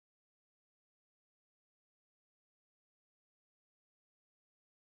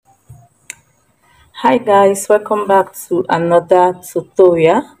Hi guys, welcome back to another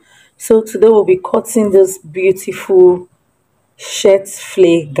tutorial. So today we'll be cutting this beautiful shirt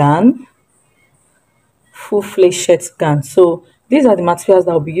flay gown, full flay shirt gown. So these are the materials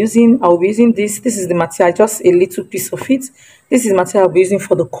that I'll be using. I'll be using this is the material, just a little piece of it. This is material I'll be using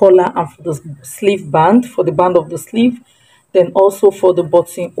for the collar and for the sleeve band, for the band of the sleeve, then also for the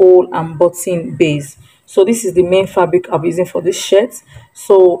buttonhole and button base. So this is the main fabric I'll be using for this shirt.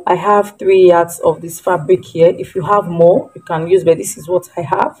 So I have 3 yards of this fabric here. If you have more you can use, but this is what I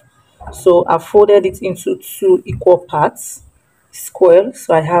have. So I folded it into 2 equal parts, square.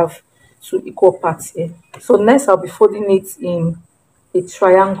 So I have 2 equal parts here. So next I'll be folding it in a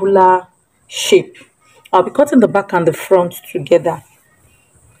triangular shape. I'll be cutting the back and the front together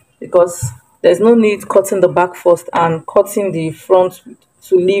because there's no need cutting the back first and cutting the front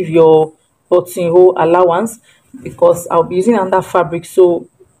to leave your buttonhole allowance, because I'll be using another fabric, so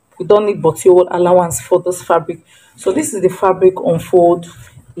we don't need buttonhole allowance for this fabric. So this is the fabric unfold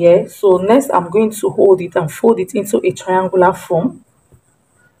here. So next I'm going to hold it and fold it into a triangular form.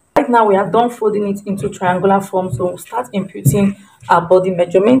 Right now we are done folding it into triangular form, so we'll start imputing our body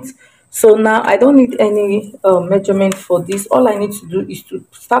measurement. So now I don't need any measurement for this. All I need to do is to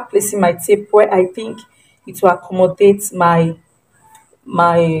start placing my tape where I think it will accommodate my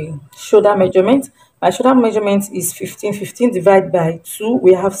shoulder measurement. My shoulder measurement is 15 divided by 2,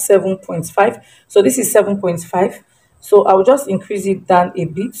 we have 7.5. So this is 7.5. So I'll just increase it down a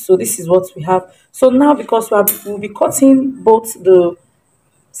bit. So this is what we have. So now because we'll be cutting both the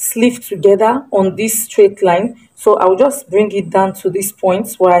sleeve together on this straight line, so I'll just bring it down to this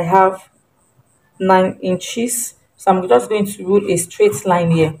point where I have 9 inches. So I'm just going to rule a straight line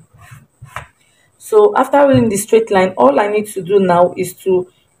here. So after ruling the straight line, all I need to do now is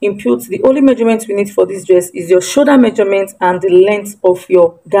to impute the only measurement we need for this dress is your shoulder measurement and the length of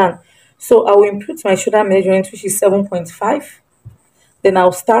your gown. So I will impute my shoulder measurement, which is 7.5. Then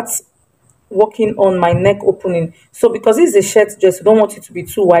I'll start working on my neck opening. So because this is a shirt dress, I don't want it to be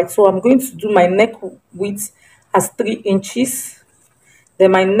too wide, so I'm going to do my neck width as 3 inches.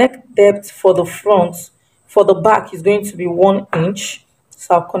 Then my neck depth for the front, for the back, is going to be 1 inch.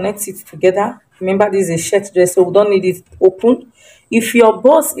 So I'll connect it together. Remember, this is a shirt dress, so we don't need it open. If your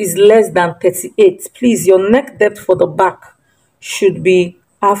bust is less than 38, please, your neck depth for the back should be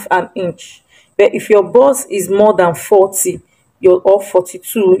half an inch. But if your bust is more than 40 or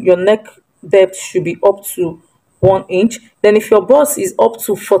 42, your neck depth should be up to 1 inch. Then if your bust is up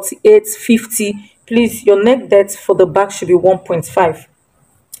to 48, 50, please, your neck depth for the back should be 1.5.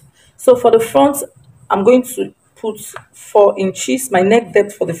 So for the front, I'm going to put 4 inches. My neck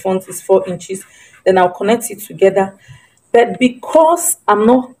depth for the front is 4 inches. Then I'll connect it together. But because I'm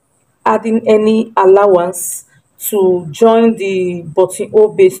not adding any allowance to join the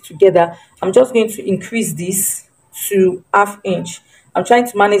buttonhole base together, I'm just going to increase this to ½ inch. I'm trying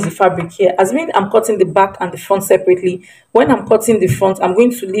to manage the fabric here. As mean I'm cutting the back and the front separately. When I'm cutting the front, I'm going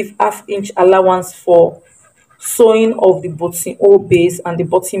to leave ½ inch allowance for sewing of the buttonhole base and the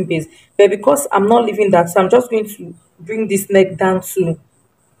button base. But because I'm not leaving that, so I'm just going to bring this neck down to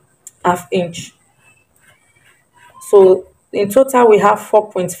 ½ inch. So in total we have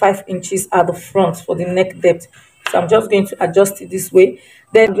 4.5 inches at the front for the neck depth. So I'm just going to adjust it this way.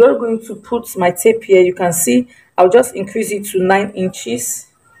 Then you're going to put my tape here. You can see I'll just increase it to 9 inches.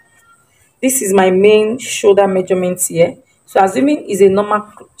 This is my main shoulder measurement here. So assuming it's a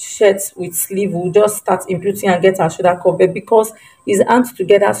normal shirt with sleeve, we'll just start imputing and get our shoulder covered because it's hands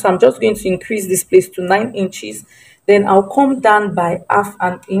together. So I'm just going to increase this place to 9 inches. Then I'll come down by ½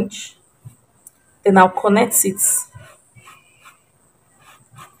 an inch. Then I'll connect it.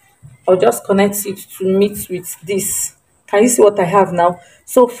 I'll just connect it to meet with this. Can you see what I have now?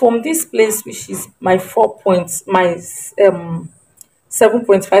 So from this place, which is my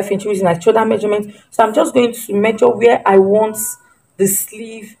 7.5 inches, which is my shoulder measurement. So I'm just going to measure where I want the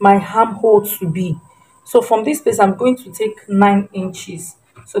sleeve, my armhole to be. So from this place, I'm going to take 9 inches.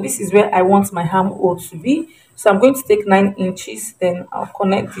 So this is where I want my armhole to be. So I'm going to take 9 inches. Then I'll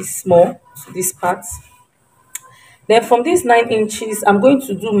connect this small to this part. Then from these 9 inches, I'm going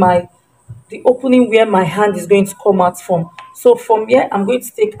to do the opening where my hand is going to come out from. So from here, I'm going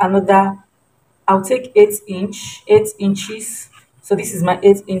to take another, I'll take 8 inches. So this is my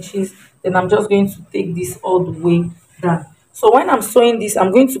 8 inches. Then I'm just going to take this all the way down. So when I'm sewing this,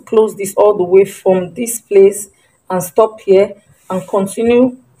 I'm going to close this all the way from this place and stop here and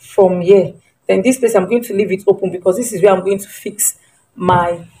continue from here. Then this place, I'm going to leave it open because this is where I'm going to fix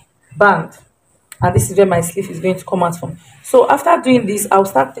my band. And this is where my sleeve is going to come out from. So after doing this, I'll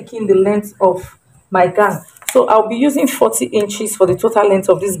start taking the length of my gown. So I'll be using 40 inches for the total length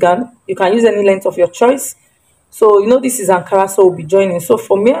of this gown. You can use any length of your choice. So you know this is Ankara, so we'll be joining. So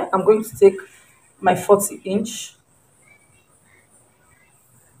for me, I'm going to take my 40 inch.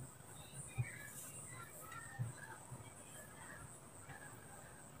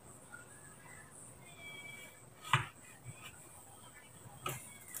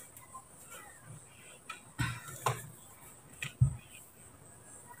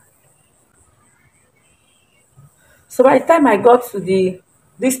 So by the time I got to the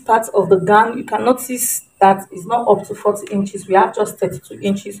this part of the gown, you can notice that it's not up to 40 inches. We have just 32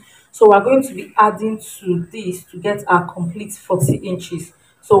 inches. So we're going to be adding to this to get our complete 40 inches.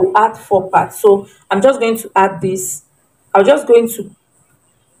 So we'll add four parts. So I'm just going to add this. I'm just going to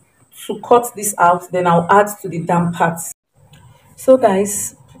cut this out, then I'll add to the down parts. So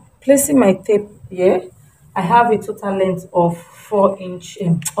guys, placing my tape here, I have a total length of 4 inch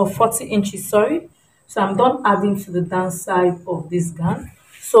of 40 inches, sorry. So I'm done adding to the down side of this gown.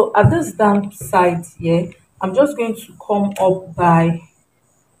 So at this down side here, I'm just going to come up by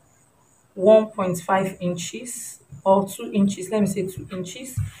 1.5 inches or 2 inches, let me say 2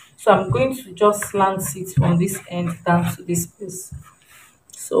 inches. So I'm going to just slant it from this end down to this place.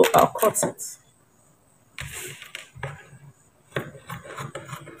 So I'll cut it.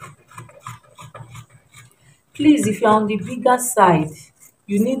 Please, if you're on the bigger side,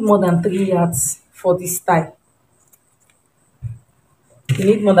 you need more than 3 yards for this tie. You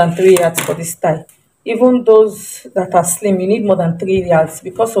need more than 3 yards for this tie. Even those that are slim, you need more than 3 yards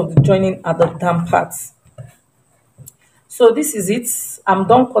because of the joining at the down parts. So this is it. I'm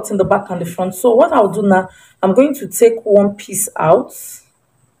done cutting the back and the front. So what I'll do now, I'm going to take one piece out.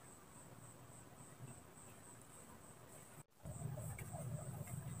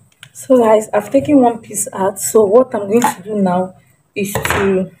 So guys, I've taken one piece out. So what I'm going to do now is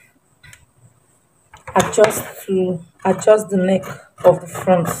to adjust the neck of the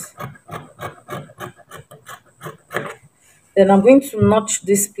front. Then I'm going to notch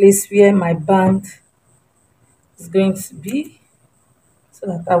this place where my band is going to be so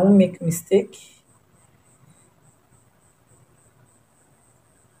that I won't make mistake.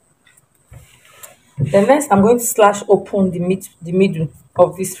 Then next I'm going to slash open the middle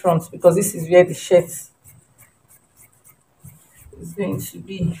of this front because this is where the shirt is going to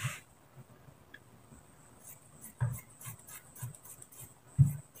be.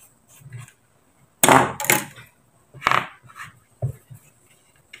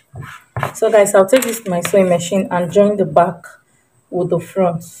 So guys, I'll take this to my sewing machine and join the back with the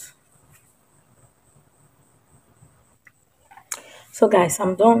front. So guys,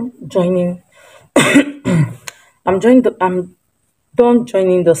 I'm done joining. I'm done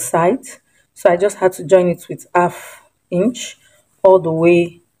joining the side. So I just had to join it with half inch all the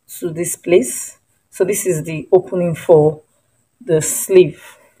way to this place. So this is the opening for the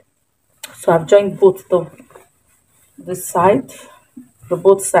sleeve. So I've joined both the side, the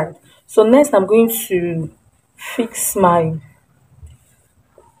both side. So next I'm going to fix my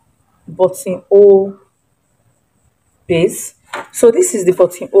buttonhole base. So this is the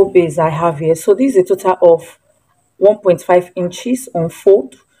buttonhole base I have here. So this is a total of 1.5 inches on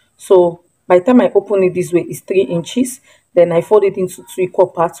fold. So by the time I open it this way, it's 3 inches. Then I fold it into two equal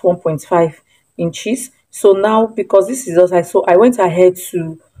parts, 1.5 inches. So now because this is outside, so I went ahead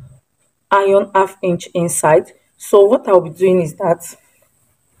to iron half inch inside. So what I'll be doing is that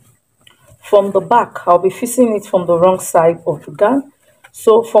from the back, I'll be fixing it from the wrong side of the gown.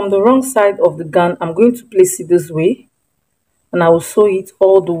 So from the wrong side of the gown, I'm going to place it this way. And I will sew it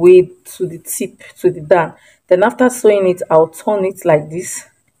all the way to the tip, to the down. Then after sewing it, I'll turn it like this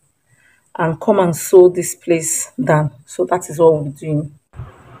and come and sew this place down. So that is what we're doing.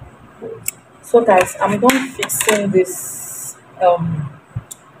 So guys, I'm done fixing this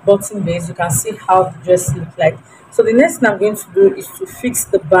button base. You can see how the dress looks like. So the next thing I'm going to do is to fix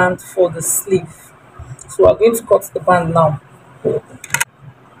the band for the sleeve. So we're going to cut the band now.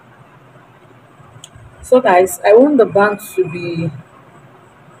 So guys, I want the band to be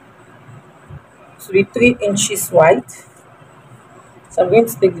 3 inches wide. So I'm going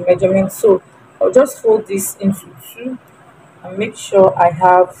to take the measurement. So I'll just fold this into two and make sure I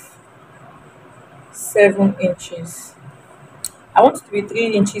have 7 inches. I want it to be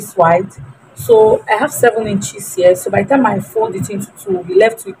 3 inches wide. So I have 7 inches here. So by the time I fold it into two, we'll be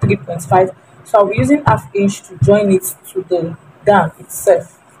left with 3.5. So I'll be using half inch to join it to the gown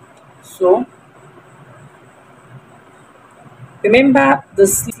itself. So remember the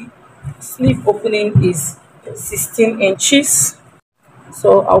sleeve opening is 16 inches.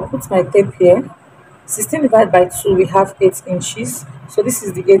 So I'll put my tape here. 16 divided by 2, we have 8 inches. So this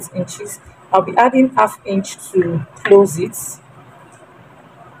is the 8 inches. I'll be adding half inch to close it,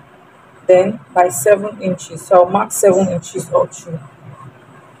 then by 7 inches. So I'll mark 7 inches all through.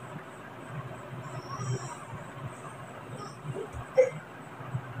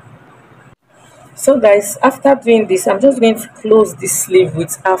 So guys, after doing this, I'm just going to close this sleeve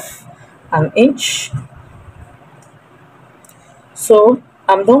with half an inch. So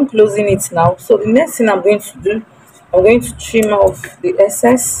I'm done closing it now. So the next thing I'm going to do, I'm going to trim off the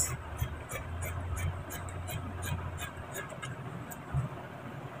excess.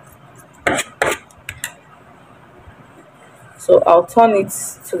 So I'll turn it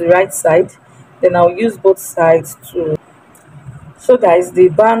to the right side, then I'll use both sides to. So guys, the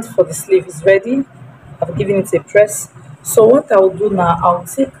band for the sleeve is ready. I've given it a press. So what I'll do now, I'll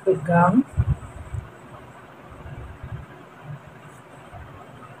take the gown,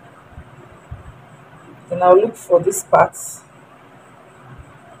 then I'll look for this part.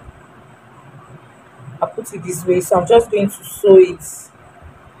 I'll put it this way. So I'm just going to sew it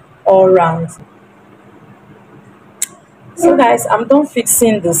all round. So guys, I'm done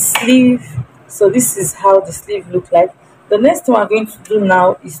fixing the sleeve. So this is how the sleeve look like. The next thing we're going to do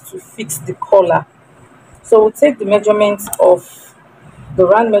now is to fix the collar. So we'll take the measurement of the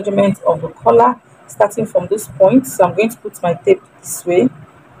round measurement of the collar, starting from this point. So I'm going to put my tape this way.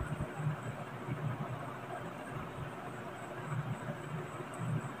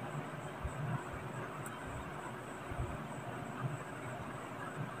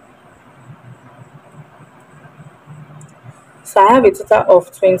 So I have a total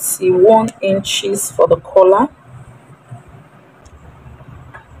of 21 inches for the collar.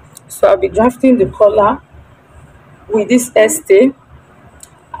 So I'll be drafting the collar with this stay.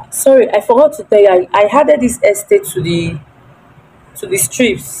 Sorry, I forgot to tell you, I added this stay to the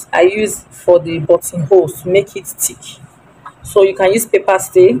strips I use for the buttonholes to make it thick. So you can use paper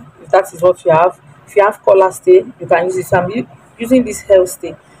stay if that is what you have. If you have collar stay, you can use it. So I'm using this hair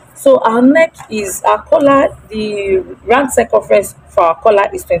stay. So our neck is our collar, the round circumference for our collar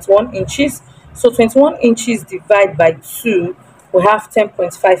is 21 inches. So 21 inches divided by 2, we have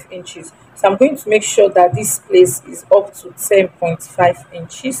 10.5 inches. So I'm going to make sure that this place is up to 10.5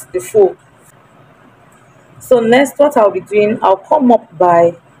 inches, the fold. So next, what I'll be doing, I'll come up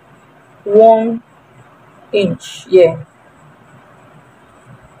by 1 inch. Yeah.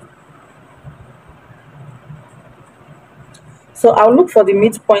 So I'll look for the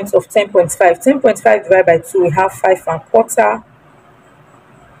midpoint of 10.5. 10.5 divided by 2, we have 5 1/4.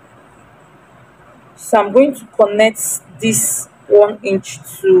 So I'm going to connect this 1 inch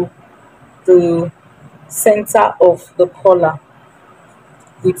to the center of the collar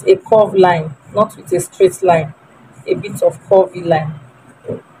with a curved line, not with a straight line, a bit of curvy line.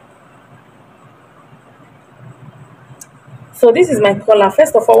 So this is my collar.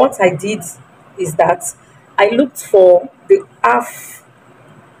 First of all, what I did is that I looked for the half.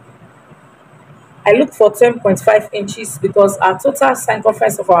 I looked for 10.5 inches because our total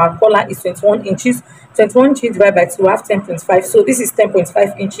circumference of our collar is 21 inches. 21 inches divided by 2, we have 10.5. So this is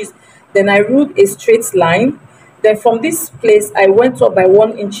 10.5 inches. Then I ruled a straight line. Then from this place, I went up by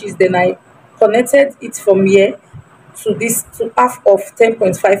 1 inches. Then I connected it from here to this to half of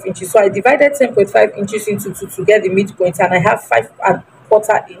 10.5 inches. So I divided 10.5 inches into 2 to get the midpoint, and I have 5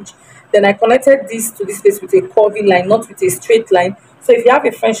 1/4 inch. Then I connected this to this place with a curvy line, not with a straight line. So if you have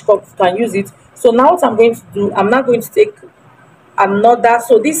a French curve, you can use it. So now what I'm going to do, I'm now going to take another.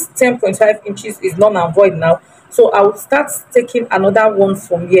 So this 10.5 inches is non and void now. So I will start taking another one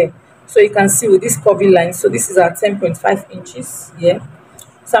from here. So you can see with this curvy line. So this is our 10.5 inches here.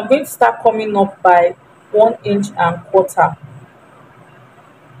 So I'm going to start coming up by 1 1/4 inch.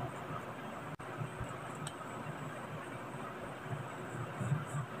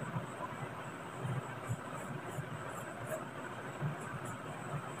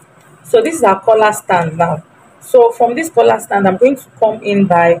 So this is our collar stand now. So from this collar stand, I'm going to come in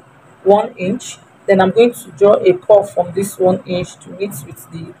by 1 inch. Then I'm going to draw a curve from this 1 inch to meet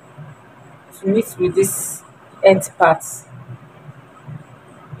with this end part.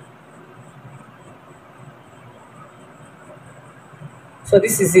 So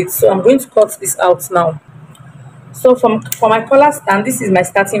this is it. So I'm going to cut this out now. So for my collar stand, this is my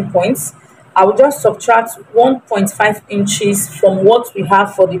starting point. I will just subtract 1.5 inches from what we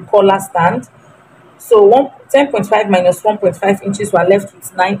have for the collar stand. So 10.5 minus 1.5 inches, we are left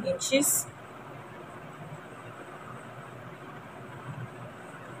with 9 inches.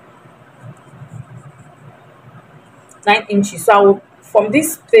 So I will, from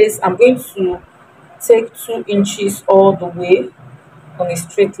this place, I'm going to take 2 inches all the way on a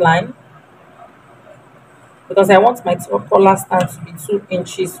straight line, because I want my collar stand to be 2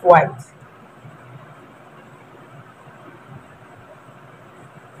 inches wide.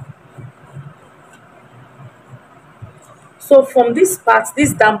 So from this part,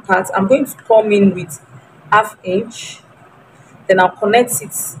 this down part, I'm going to come in with half inch, then I'll connect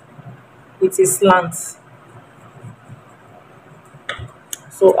it with a slant.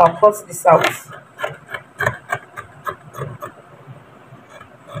 So I'll cut this out.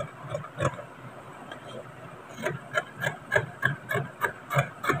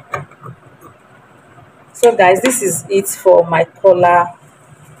 So guys, this is it for my collar,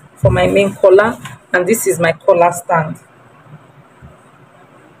 for my main collar, and this is my collar stand.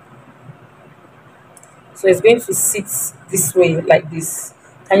 So it's going to sit this way like this.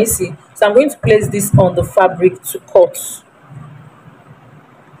 Can you see? So I'm going to place this on the fabric to cut.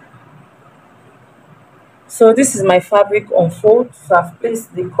 So this is my fabric unfold. So I've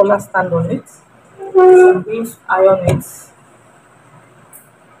placed the collar stand on it. So I'm going to iron it.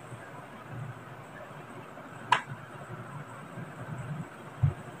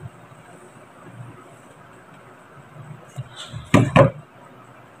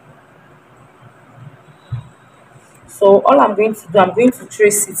 So all I'm going to do, I'm going to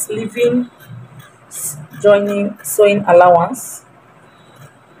trace it, leaving joining sewing allowance.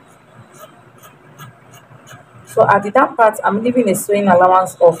 So at the down part, I'm leaving a sewing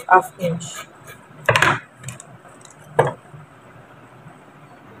allowance of half inch.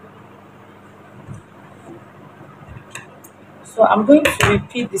 So I'm going to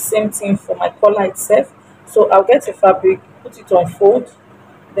repeat the same thing for my collar itself. So I'll get a fabric, put it on fold,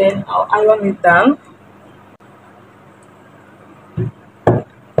 then I'll iron it down.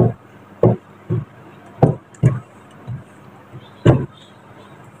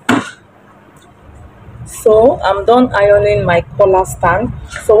 So I'm done ironing my collar stand.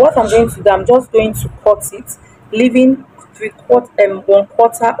 So what I'm going to do, I'm just going to cut it, leaving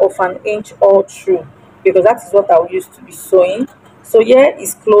 1/4 of an inch all through, because that is what I'll use to be sewing. So here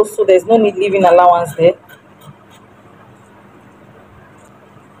is close, so there's no need leaving allowance there.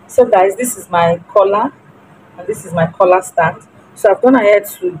 So guys, this is my collar and this is my collar stand. So I've gone ahead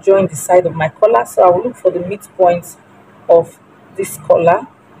to join the side of my collar. So I will look for the midpoint of this collar,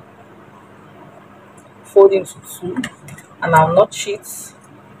 fold into two, and I'll notch it.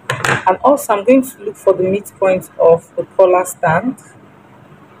 And also I'm going to look for the midpoint of the collar stand.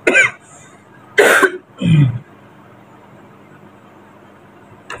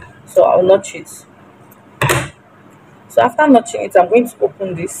 So I'll notch it. So after notching it, I'm going to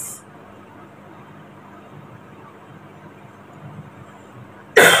open this.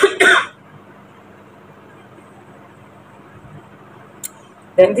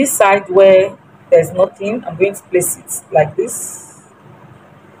 Then this side where there's nothing, I'm going to place it like this.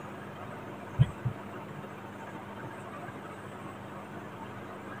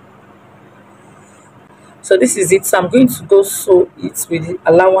 So this is it. So I'm going to go sew it with the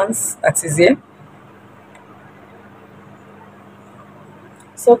allowance that is here.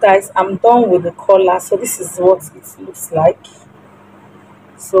 So guys, I'm done with the collar. So this is what it looks like.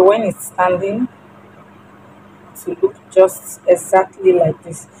 So when it's standing, to look just exactly like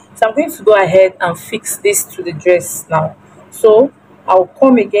this. So I'm going to go ahead and fix this to the dress now. So I'll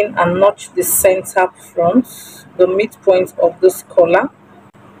come again and notch the center front, the midpoint of this collar.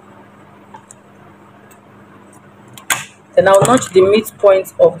 Then I'll notch the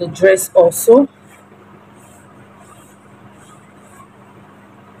midpoint of the dress also.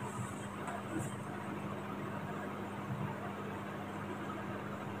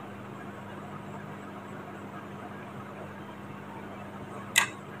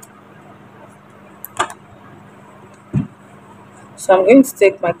 So I'm going to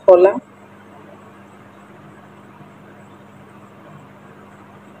take my collar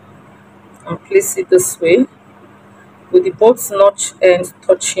and place it this way, with the both notch ends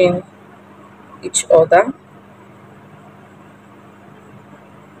touching each other.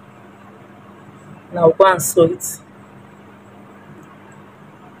 Now go and sew it.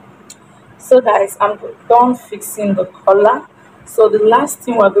 So guys, I'm done fixing the collar. So the last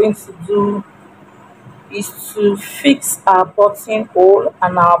thing we're going to do is to fix our buttonhole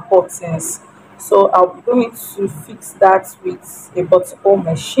and our buttons. So I'll be going to fix that with a buttonhole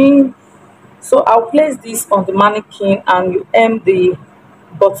machine. So I'll place this on the mannequin and you hem the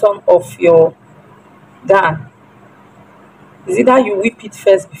bottom of your gown. Is either you whip it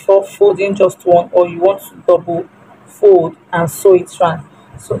first before folding just one, or you want to double fold and sew it round.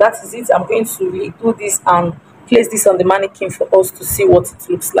 So that is it. I'm going to redo this and place this on the mannequin for us to see what it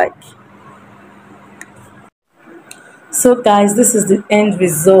looks like. So guys, this is the end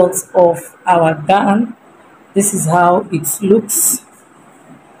result of our gown. This is how it looks.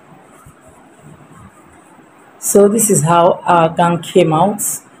 So this is how our gown came out.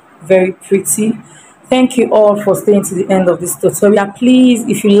 Very pretty. Thank you all for staying to the end of this tutorial. Please,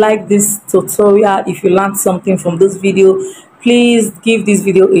 if you like this tutorial, if you learned something from this video, please give this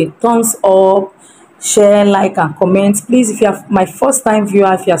video a thumbs up, share, like and comment. Please, if you are my first time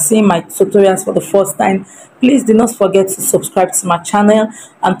viewer, if you are seeing my tutorials for the first time, please do not forget to subscribe to my channel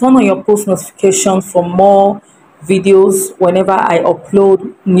and turn on your post notification for more videos whenever I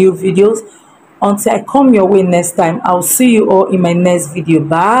upload new videos. Until I come your way next time, I'll see you all in my next video.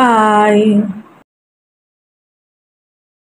 Bye.